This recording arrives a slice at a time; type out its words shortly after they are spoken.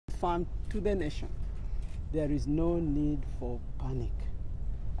reaffirm to the nation, there is no need for panic.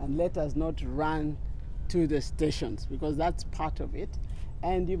 And let us not run to the stations, because that's part of it.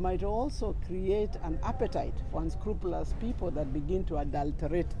 And you might also create an appetite for unscrupulous people that begin to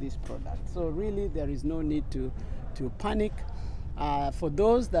adulterate this product. So really, there is no need to panic. For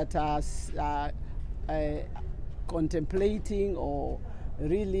those that are contemplating or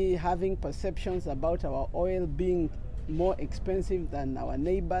really having perceptions about our oil being more expensive than our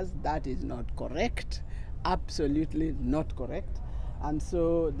neighbors, that is not correct. Absolutely not correct. And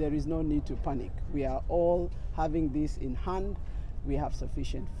so there is no need to panic. We are all having this in hand. We have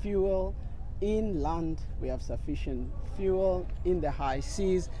sufficient fuel inland, we have sufficient fuel in the high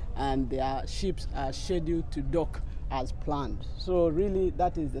seas, and their ships are scheduled to dock as planned. So really,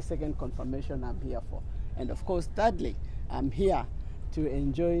 that is the second confirmation I'm here for. And of course, thirdly, I'm here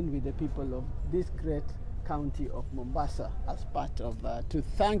to join with the people of this great county of Mombasa as part of, to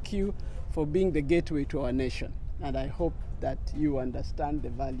thank you for being the gateway to our nation. And I hope that you understand the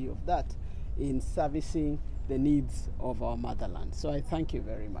value of that in servicing the needs of our motherland. So I thank you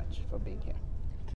very much for being here.